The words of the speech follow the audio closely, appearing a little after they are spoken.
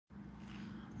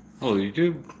Hello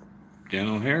YouTube,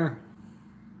 Daniel here.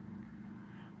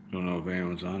 Don't know if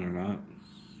anyone's on or not.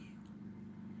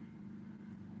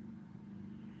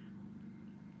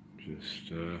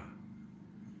 Just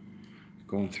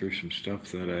going through some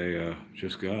stuff that I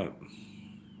just got.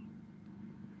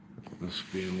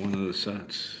 Must be in one of the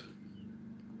sets.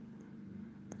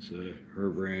 It's a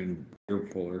herbrand ear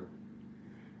puller,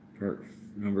 part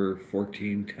number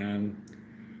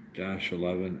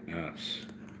 1410-11S.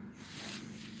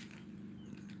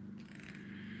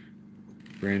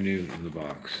 Brand new in the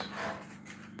box.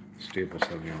 Staples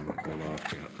haven't even been pulled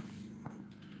off yet.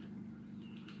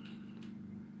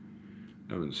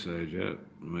 Haven't decided yet.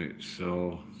 Might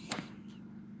sell.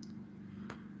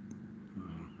 I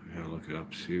gotta look it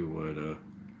up, see what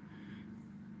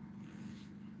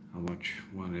how much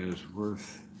one is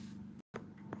worth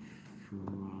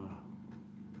from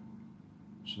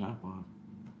Snap-on.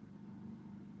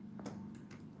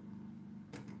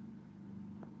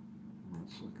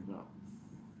 Let's look it up.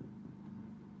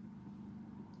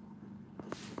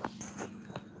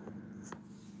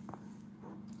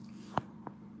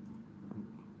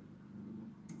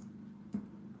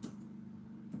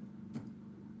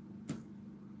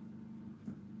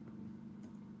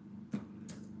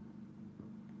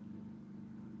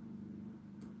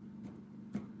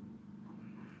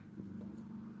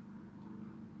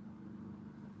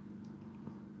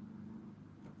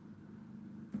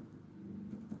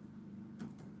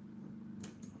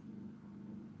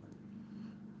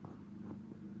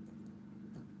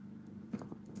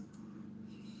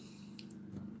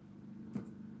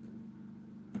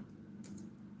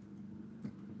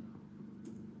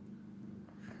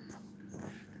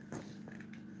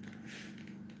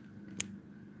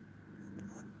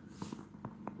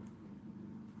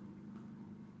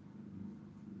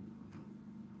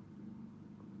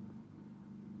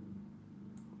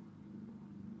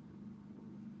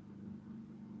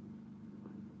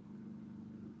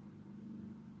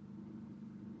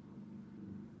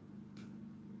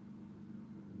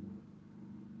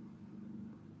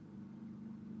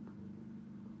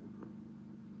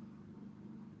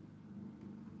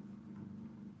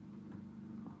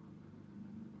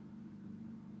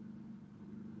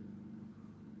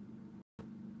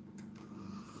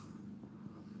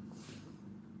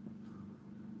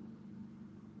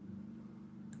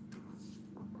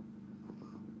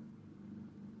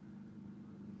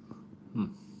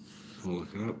 We'll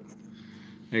look it up.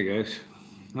 Hey guys.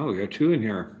 Oh, we got two in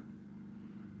here.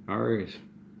 Alright.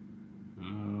 I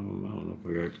don't know if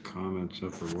I got comments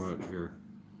up or what here.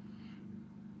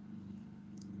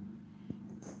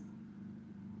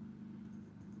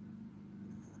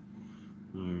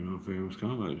 I don't know if anyone's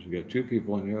comments. We got two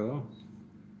people in here though.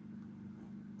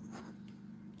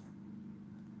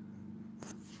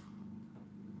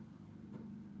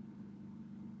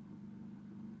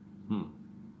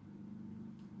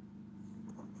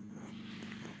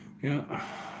 Yeah.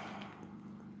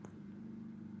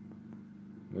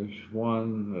 There's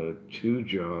one, two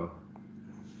jaw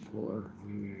puller.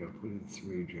 Maybe I gotta put in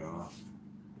three jaw.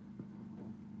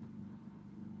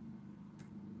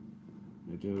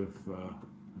 I do if I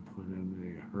put in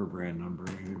the herbrand number,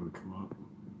 maybe it would come up.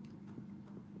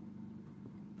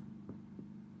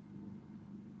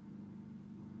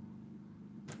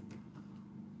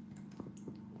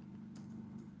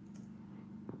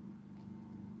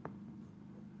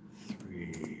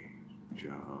 Three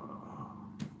jaw.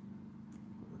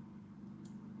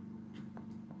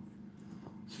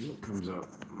 See what comes up.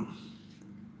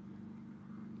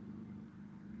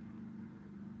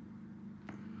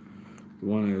 The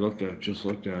one I just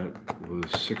looked at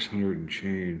was 600 and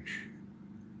change.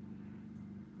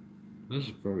 This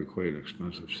is probably quite an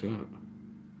expensive set.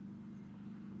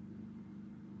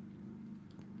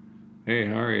 Hey,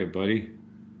 how are you, buddy?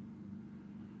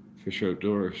 Fish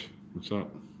Outdoors. What's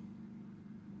up?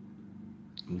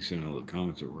 At least I know the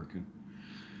comments are working.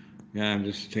 Yeah, I'm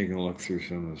just taking a look through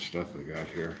some of the stuff I got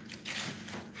here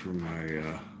from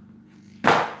my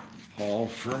haul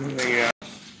from the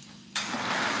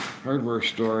hardware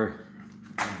store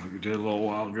like I did a little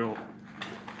while ago.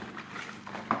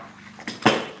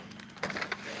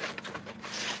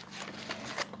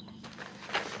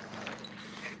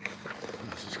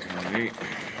 This is kind of neat.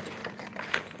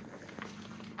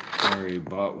 I already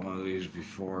bought one of these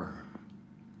before.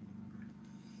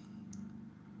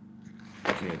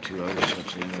 I had two other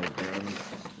sets in there, grab them.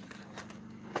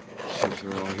 See if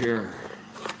they're all here.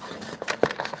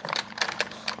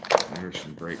 Here's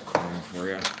some brake chrome for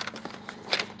you.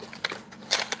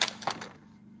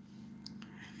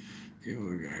 Okay,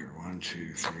 we got here 1,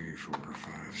 2, 3, 4,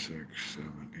 5, 6, 7,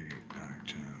 8, 9,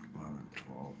 10, 11,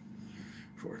 12,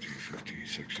 14, 15,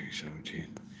 16, 17,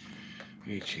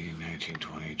 18, 19,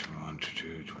 20, 21,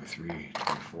 22, 23,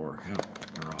 24. Yeah,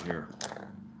 they're all here.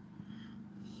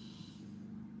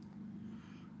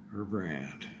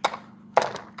 Herbrand.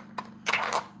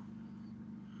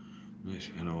 Nice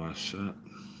NOS set.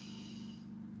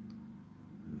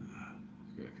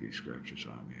 Got a few scratches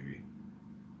on maybe.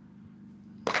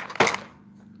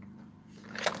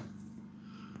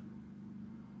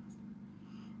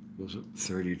 Goes up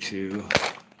 32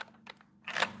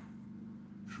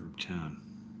 from 10.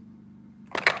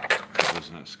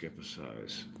 Does not skip a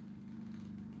size.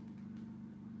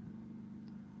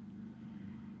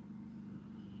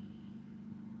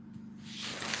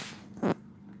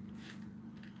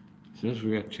 Says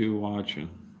we got 2 watching.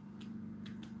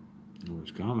 Who was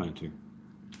commenting?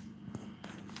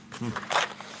 So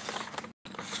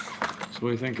what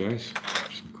do you think, guys?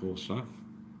 Some cool stuff.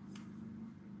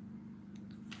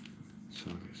 So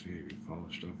I can see maybe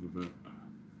polished up a bit.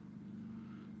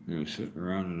 It was sitting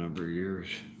around a number of years.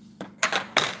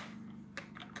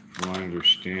 From what I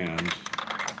understand,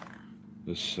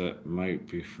 this set might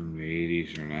be from the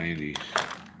 80s or 90s.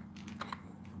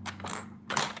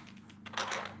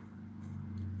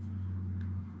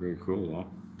 Very cool, though.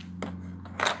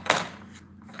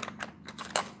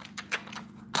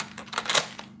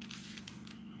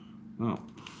 Oh.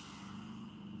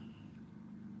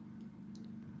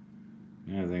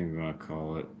 Yeah, I think I'm going to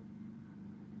call it.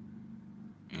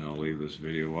 And I'll leave this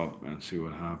video up and see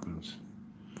what happens.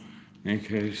 In any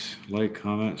case, like,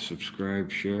 comment,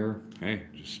 subscribe, share. Hey,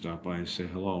 just stop by and say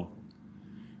hello.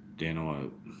 Dano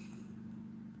out.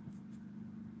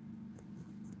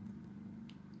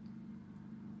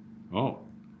 Oh,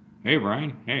 hey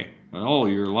Brian. Hey. Oh,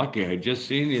 you're lucky. I just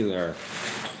seen you there.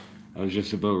 I was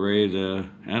just about ready to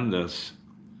end this.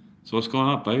 So what's going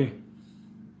on, buddy?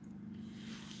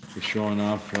 Just showing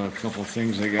off a couple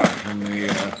things I got from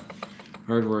the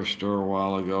hardware store a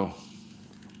while ago.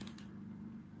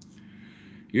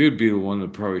 You'd be the one to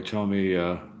probably tell me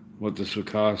what this would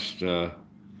cost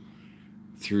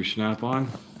through Snap-on.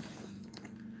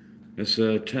 It's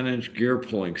a 10-inch gear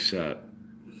pulling set.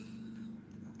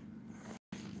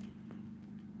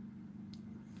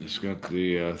 It's got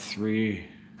the 3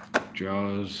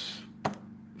 jaws,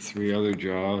 3 other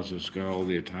jaws. It's got all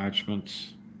the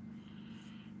attachments.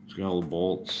 It's got all the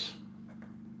bolts.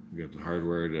 You got the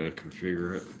hardware to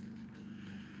configure it.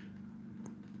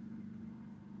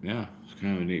 Yeah, it's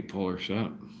kind of a neat puller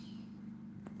set.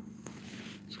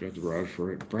 It's got the rod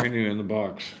for it. Brand new in the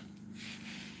box.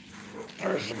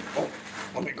 There's some. Oh,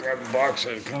 let me grab the box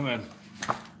that it come in.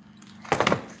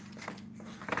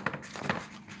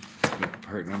 Got the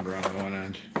part number on one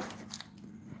end.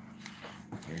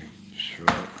 Okay, show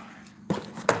it.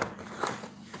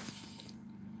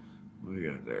 What do we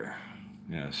got there?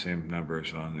 Yeah, same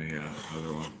numbers on the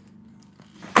other one.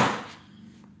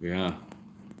 Yeah.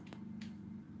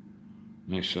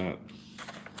 Nice set.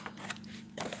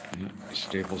 Yeah,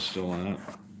 staple's still on it.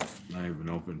 Not even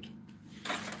opened.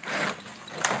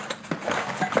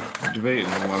 Debating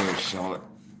on whether to sell it.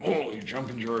 Holy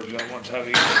jumping George, that one's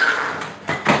heavy.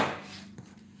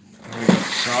 We got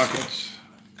sockets.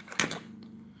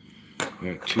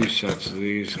 We got 2 sets of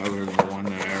these, other than the one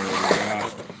that I already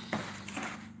got.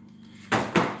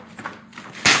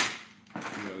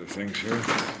 The other things here.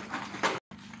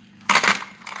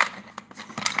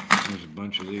 There's a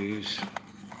bunch of these.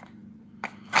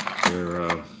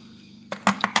 They're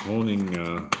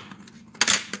honing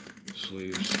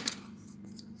sleeves.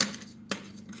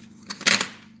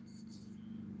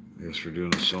 I guess we're doing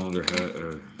the cylinder head,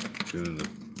 doing the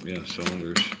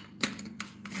cylinders.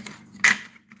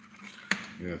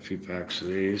 We got a few packs of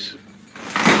these.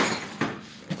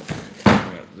 We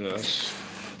got this.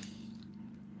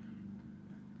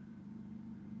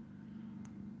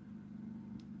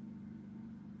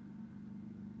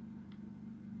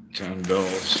 $10.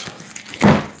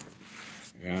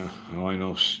 Yeah, oh, I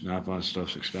know Snap-on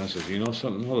stuff's expensive. You know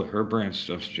something? Well, the herbrand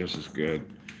stuff's just as good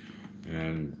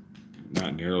and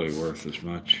not nearly worth as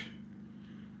much.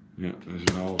 Yeah, there's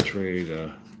an all-trade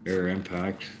air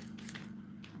impact,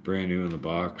 brand new in the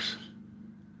box,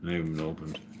 not even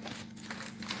opened.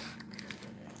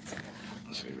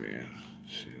 Let's see if we can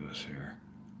see this here.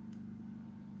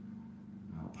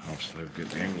 Well, helps if I get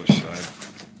the English side.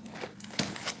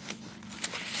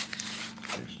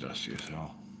 It's dusty as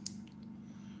hell.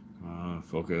 Come on,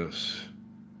 focus.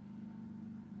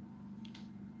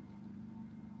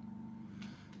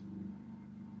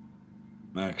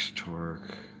 Max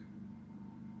torque.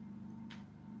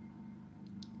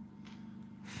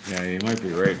 Yeah, you might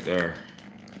be right there.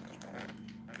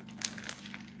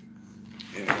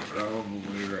 Yeah,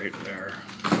 probably right there.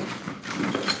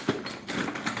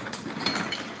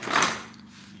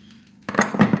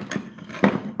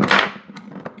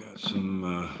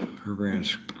 herbrand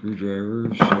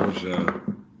screwdrivers. There's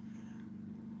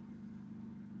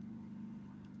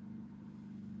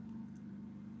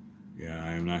yeah,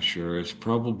 I'm not sure. It's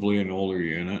probably an older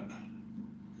unit.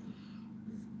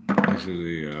 These are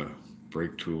the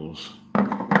brake tools.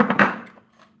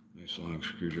 Nice long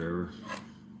screwdriver.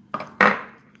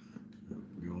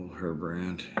 The old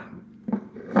herbrand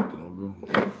logo.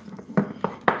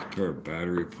 A pair of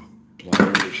battery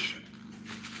pliers.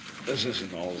 This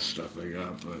isn't all the stuff I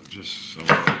got, but just some of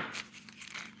it.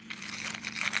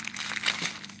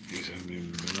 These haven't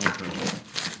even been opened.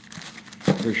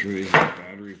 Pretty sure these are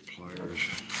battery pliers.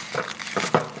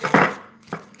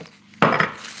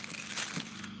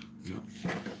 Yep.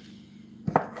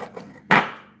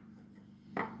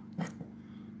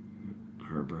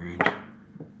 Herbrand.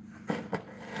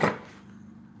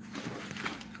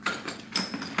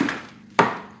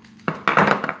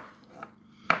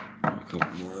 A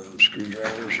couple more of them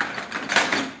screwdrivers.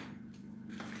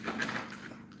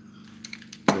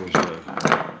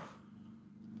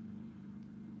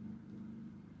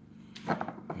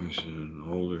 There's an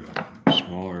older,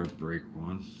 smaller brake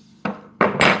one.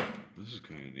 This is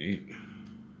kind of neat.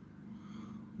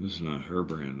 This is not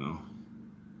herbrand though.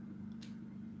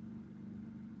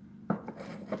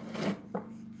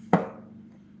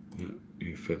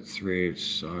 You fit 3/8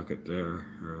 socket there,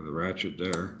 or the ratchet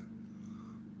there.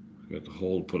 It's got the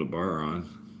hole to put a bar on.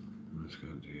 And it's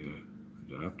got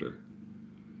the adapter.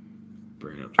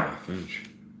 Bring it up to 1/2 inch.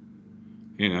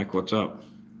 Hey Nick, what's up?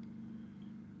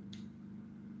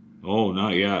 Oh,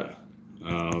 not yet.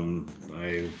 I'm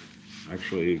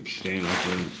actually staying up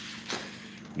in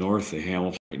north of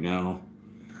Hamilton right now.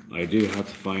 I do have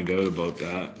to find out about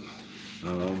that.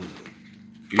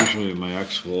 Usually my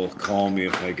ex will call me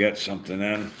if I get something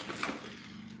in.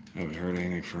 I haven't heard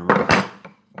anything from her.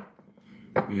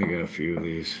 I got a few of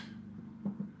these.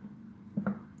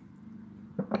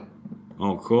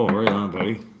 Oh, cool. Right on,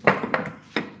 buddy.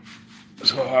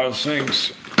 So how's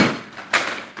things?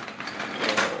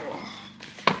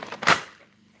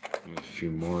 A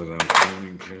few more of them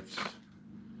cloning kits.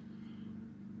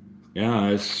 Yeah,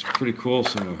 it's pretty cool,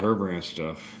 some of the herbrand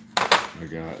stuff I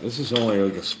got. This is only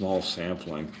like a small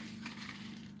sampling.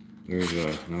 There's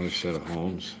another set of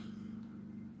homes.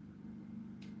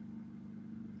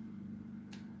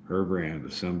 Herbrand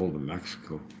assembled in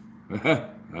Mexico.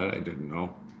 That I didn't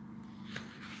know.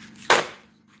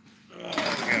 I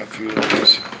got a few of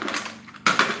these.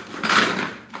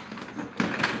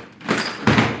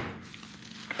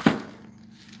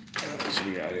 What do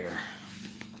we got here?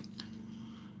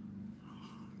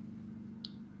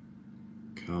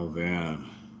 Calvan.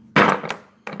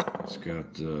 It's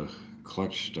got the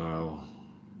clutch style.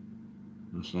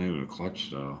 That's not even a clutch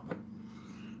style.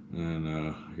 And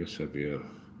I guess that'd be a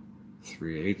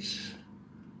 3/8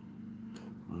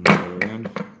 on the other end.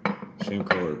 Same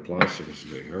color plastic as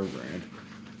the herbrand.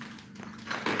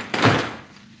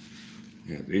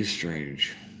 Yeah, these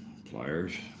strange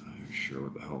pliers. I'm not sure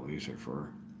what the hell these are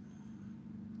for.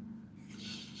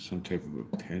 Some type of a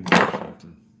pin or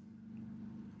something.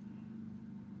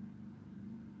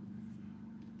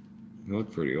 They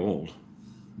look pretty old.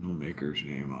 No maker's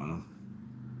name on them.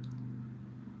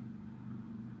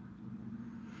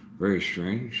 Very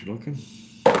strange looking.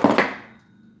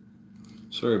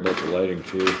 Sorry about the lighting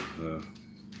too. The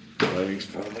lighting's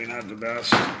probably not the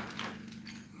best.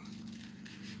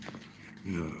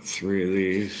 You know, 3 of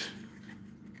these.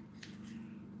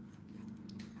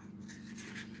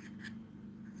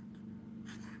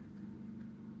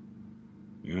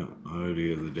 Yeah,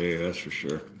 oddity of the day, that's for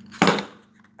sure. I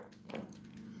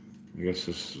guess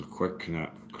this is a quick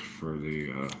connect for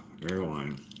the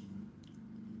airline.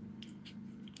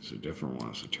 It's a different one.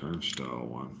 It's a turnstile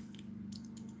one.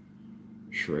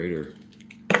 Schrader.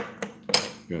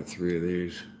 Got 3 of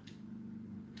these.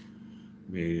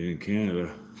 Made in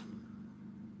Canada.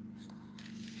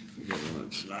 Get one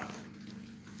that's not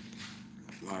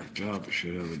marked up. It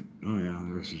should have a. Oh yeah,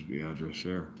 this is the address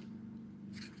there.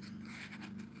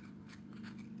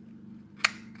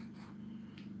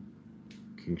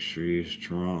 King Street,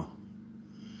 Toronto.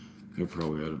 They're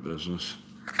probably out of business.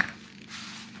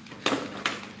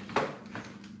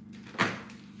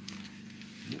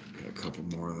 Got a couple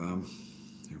more of them.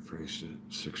 They're priced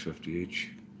at $6.50 each.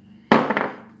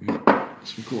 Yeah,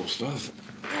 some cool stuff.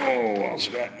 Oh, what else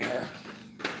got in here?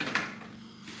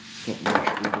 Couple more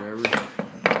screwdrivers.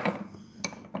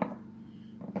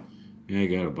 Yeah, I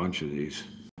got a bunch of these.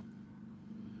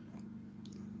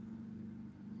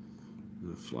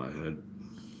 The flathead.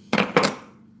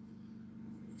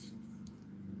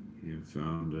 And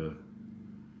found a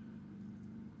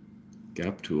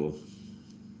gap tool.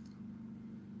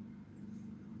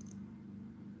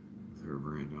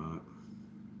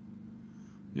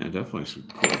 definitely some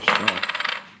cool stuff.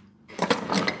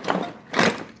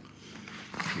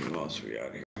 What else we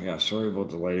got here? Yeah, sorry about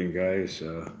the lighting, guys.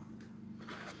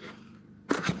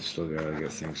 Still gotta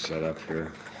get things set up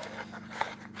here.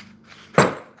 Okay,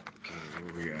 what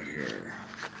do we got here?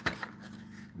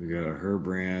 We got a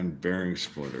herbrand bearing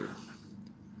splitter,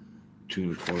 2¼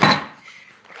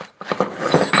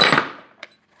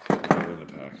 in the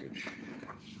package.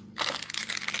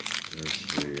 There's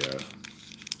the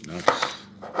nuts,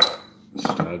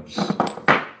 studs,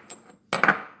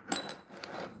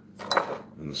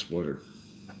 and the splitter.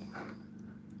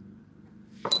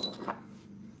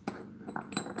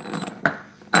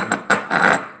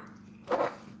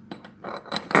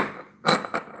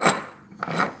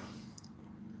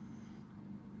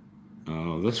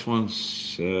 This one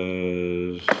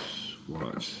says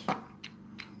what?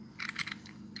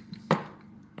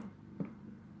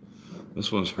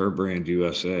 This one's herbrand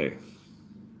USA.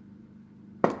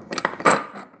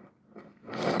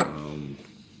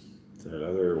 That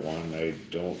other one, I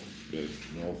don't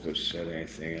know if it said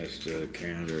anything as to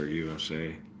Canada or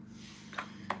USA.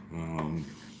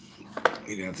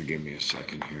 You'd have to give me a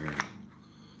second here.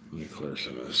 Let me clear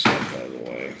some of this stuff out of the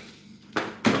way.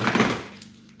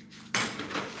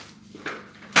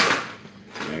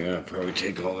 I gotta probably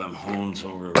take all them hones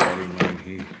over to Buddy mine.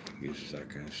 He uses that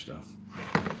kind of stuff.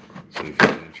 See if he's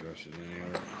interested in any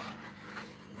of it.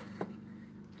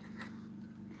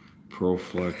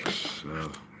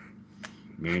 ProFlex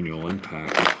manual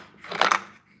impact.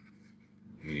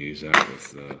 You use that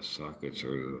with sockets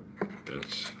or the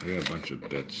bits. I got a bunch of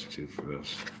bits too for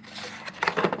this.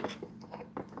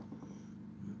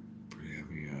 Pretty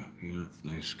heavy,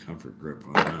 nice comfort grip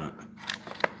on that.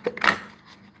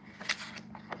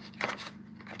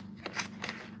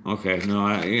 Okay,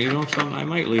 no, you know something? I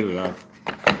might leave it up.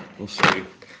 We'll see.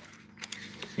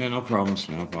 Yeah, no problem.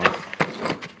 Snap off.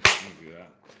 Do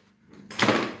that.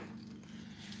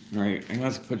 All right, I'm gonna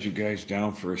have to put you guys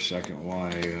down for a second while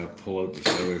I pull out this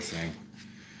other thing.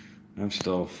 I'm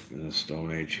still in the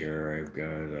Stone Age here. I've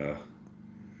got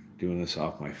doing this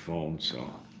off my phone, so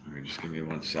all right, just give me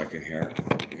 1 second here.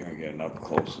 I'm gonna get an up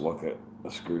close look at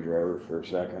the screwdriver for a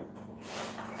second.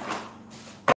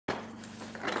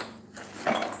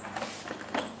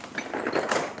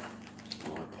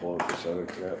 Pull out this other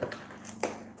kit.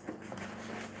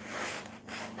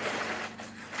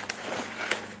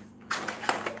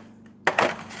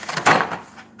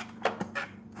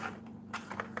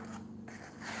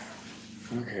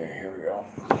 Okay, here we go.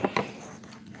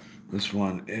 This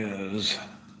one is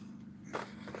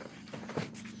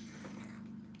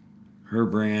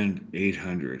herbrand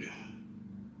 800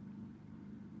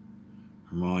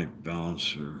 harmonic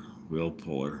balancer wheel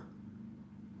puller.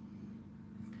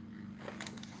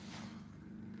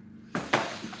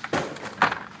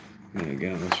 And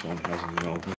again, this one hasn't been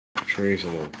opened. The tray's a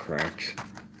little cracked.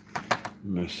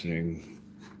 Missing,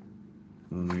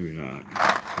 well, maybe not.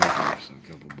 Maybe missing a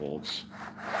couple bolts.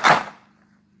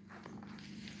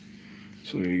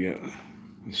 So you get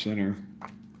the center,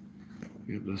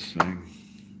 you get this thing,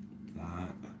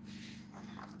 that,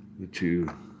 the two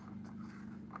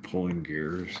pulling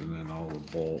gears, and then all the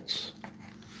bolts.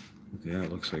 Yeah,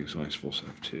 it looks like it's only supposed to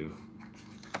have two.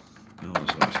 No,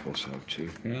 it's not supposed to have two.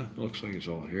 Yeah, it looks like it's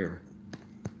all here.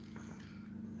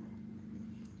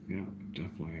 Yeah,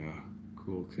 definitely a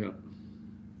cool kit.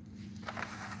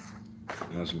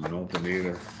 It hasn't been opened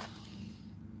either.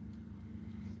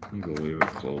 I'm gonna leave it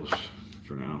closed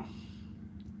for now.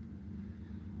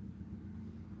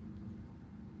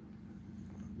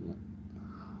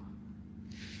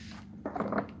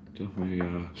 Definitely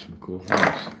some cool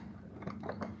things.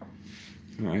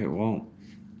 Alright, well,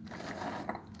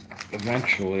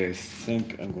 eventually I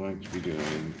think I'm going to be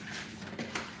doing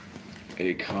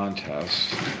a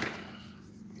contest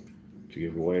to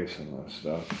give away some of this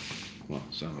stuff. Well,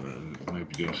 some of it. I might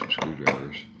be doing some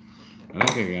screwdrivers. I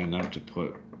think I got enough to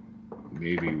put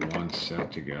maybe one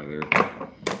set together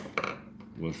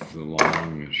with the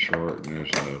long and short, and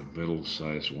there's a middle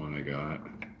sized one I got.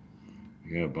 I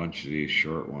got a bunch of these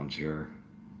short ones here.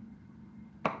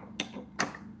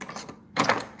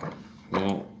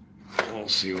 Well, we'll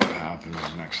see what happens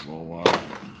the next little while.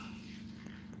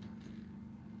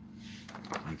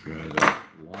 I've got a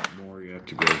lot more yet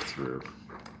to go through.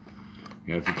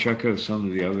 Yeah, if you check out some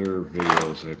of the other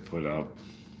videos I put up,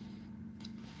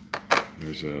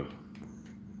 there's a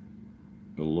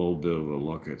little bit of a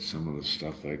look at some of the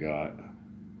stuff I got.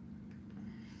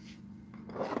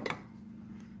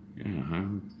 Yeah,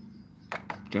 I'm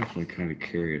definitely kind of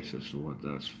curious as to what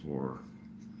that's for.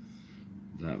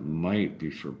 That might be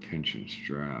for pinch and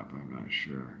strap, I'm not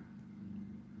sure.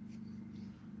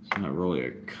 So Not really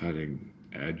a cutting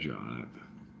edge on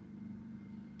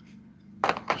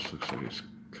it. Just looks like it's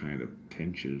kind of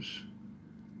pinches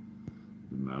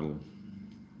the metal.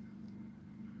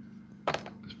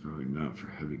 It's probably not for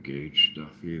heavy gauge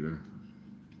stuff either.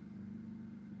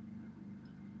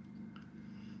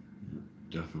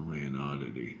 Definitely an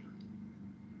oddity.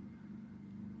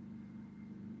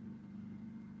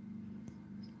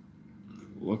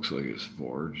 Looks like it's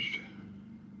forged.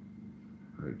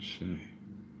 Hard to say.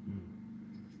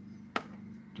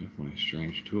 Definitely a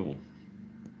strange tool.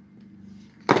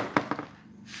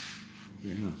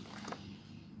 Yeah.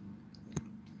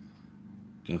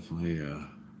 Definitely,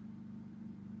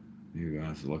 you're gonna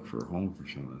have to look for a home for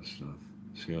some of this stuff.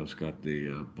 See how it's got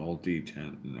the ball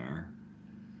detent in there.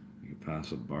 You can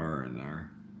pass a bar in there.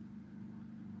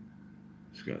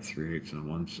 It's got 3/8 on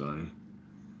one side,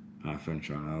 1/2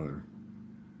 inch on the other.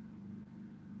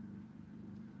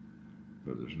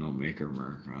 But there's no maker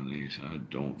mark on these. I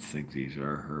don't think these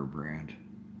are herbrand.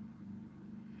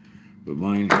 But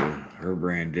mind you,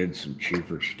 herbrand did some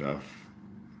cheaper stuff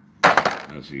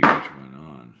as the years went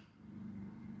on.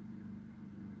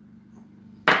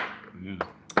 Yeah.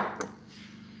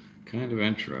 Kind of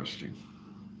interesting.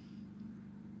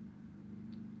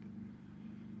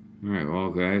 Alright, well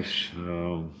guys, I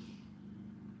don't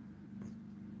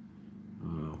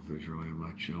know if there's really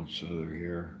much else other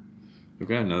here. I've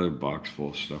got another box full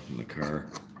of stuff in the car.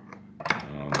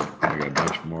 I got a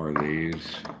bunch more of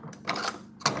these.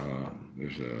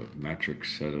 There's a metric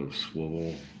set of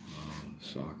swivel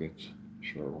sockets,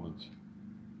 short ones.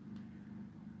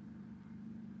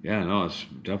 Yeah, no, it's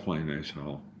definitely a nice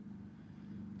haul.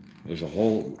 There's a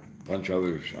whole bunch of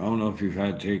others. I don't know if you've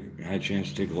had a chance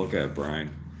to take a look at it, Brian.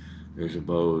 There's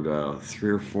about 3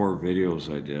 or 4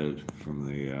 videos I did from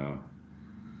the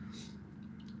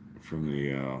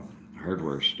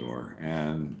hardware store,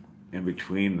 and in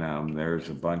between them there's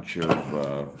a bunch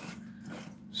of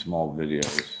small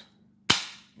videos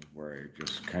where I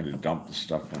just kind of dumped the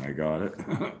stuff when I got it.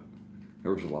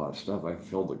 There was a lot of stuff. I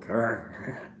filled the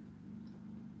car.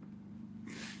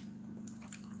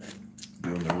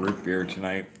 Doing the root beer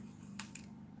tonight.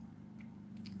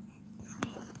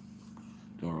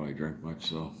 Don't really drink much,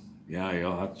 so yeah,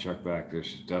 you'll have to check back.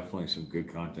 There's definitely some good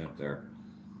content there.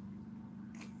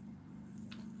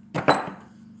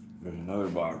 There's another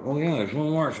box. Oh yeah, there's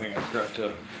one more thing I forgot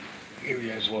to give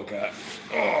you guys a look at.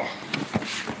 Oh,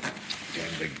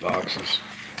 damn big boxes.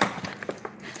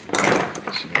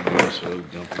 So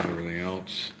dumping everything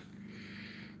else.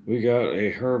 We got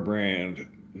a herbrand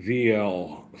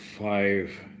VL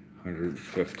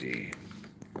 550,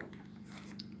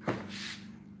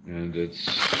 and it's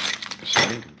a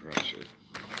string compressor.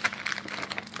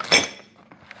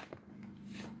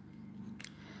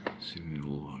 Let's see,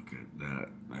 we'll look at that.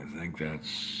 I think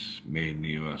that's made in the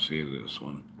USA, this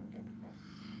one.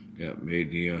 Yeah, made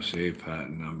in the USA,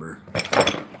 patent number.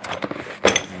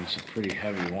 And it's a pretty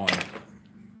heavy one.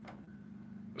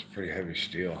 It's pretty heavy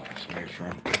steel it's made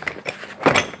from.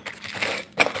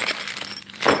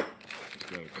 It's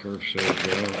got a curved set of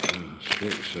jaw and a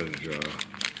straight set of jaw.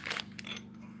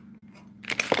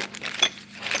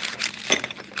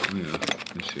 Yeah,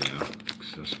 you see now.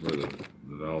 That's where the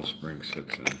valve spring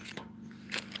sits in.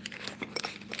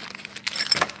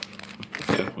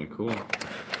 Definitely cool. I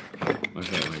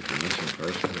thought like the missing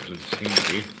parts, but it doesn't seem to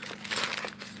be.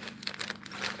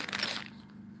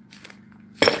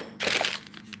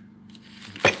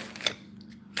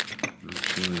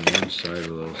 The inside of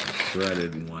those is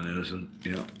threaded and one isn't.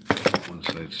 Yeah, one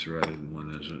side's threaded and one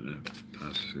isn't. And it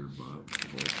passes through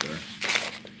both there.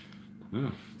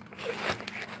 Yeah.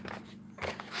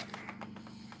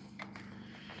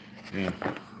 Yeah.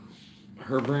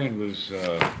 Herbrand was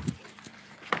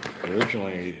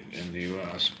originally in the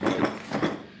US, but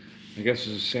I guess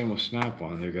it's the same with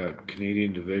Snap-on. They got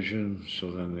Canadian division,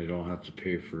 so then they don't have to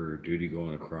pay for duty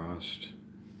going across.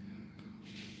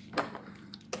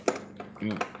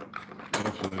 Yeah,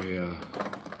 definitely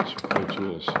some cool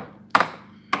tools.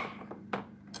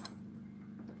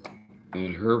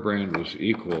 And herbrand was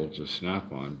equal to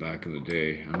Snap-on back in the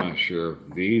day. I'm not sure if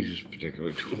these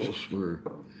particular tools were.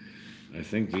 I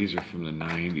think these are from the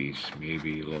 90s,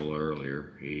 maybe a little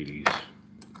earlier, 80s.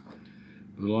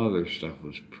 But a lot of their stuff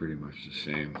was pretty much the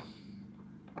same.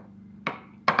 I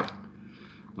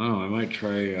don't know, I might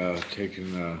try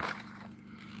taking a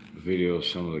video of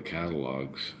some of the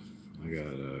catalogs. I got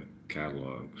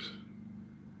catalogs.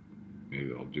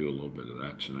 Maybe I'll do a little bit of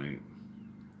that tonight.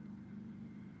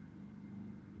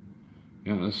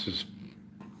 Yeah, this is,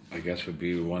 I guess, would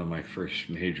be one of my first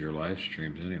major live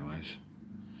streams anyways.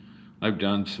 I've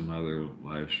done some other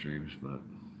live streams, but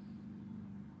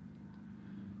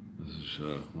This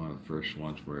is one of the first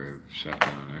ones where I've sat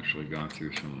down and actually gone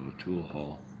through some of the tool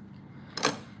haul.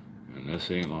 And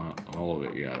this ain't all of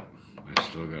it yet. I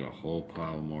still got a whole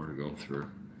pile more to go through.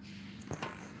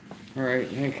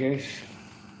 Alright, in any case,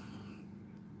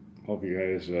 hope you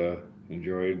guys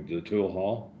enjoyed the tool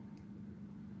haul.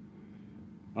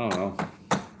 I don't know.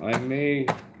 I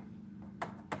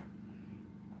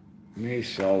may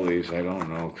sell these, I don't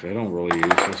know, because I don't really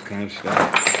use this kind of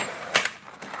stuff.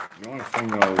 The only thing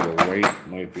though, the weight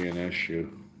might be an issue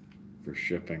for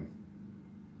shipping.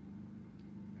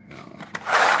 I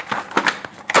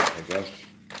guess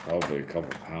probably a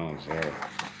couple pounds there.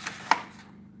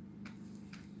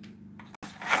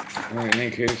 Alright, in any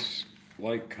case,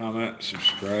 like, comment,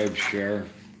 subscribe, share.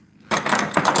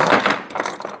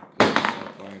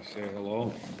 Say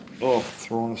hello. Oh,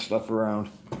 throwing the stuff around.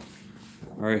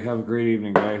 Alright, have a great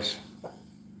evening, guys.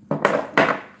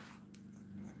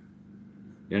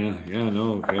 Yeah,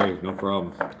 no, okay, no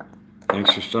problem.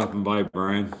 Thanks for stopping by,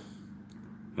 Brian.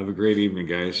 Have a great evening,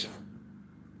 guys.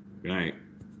 Good night.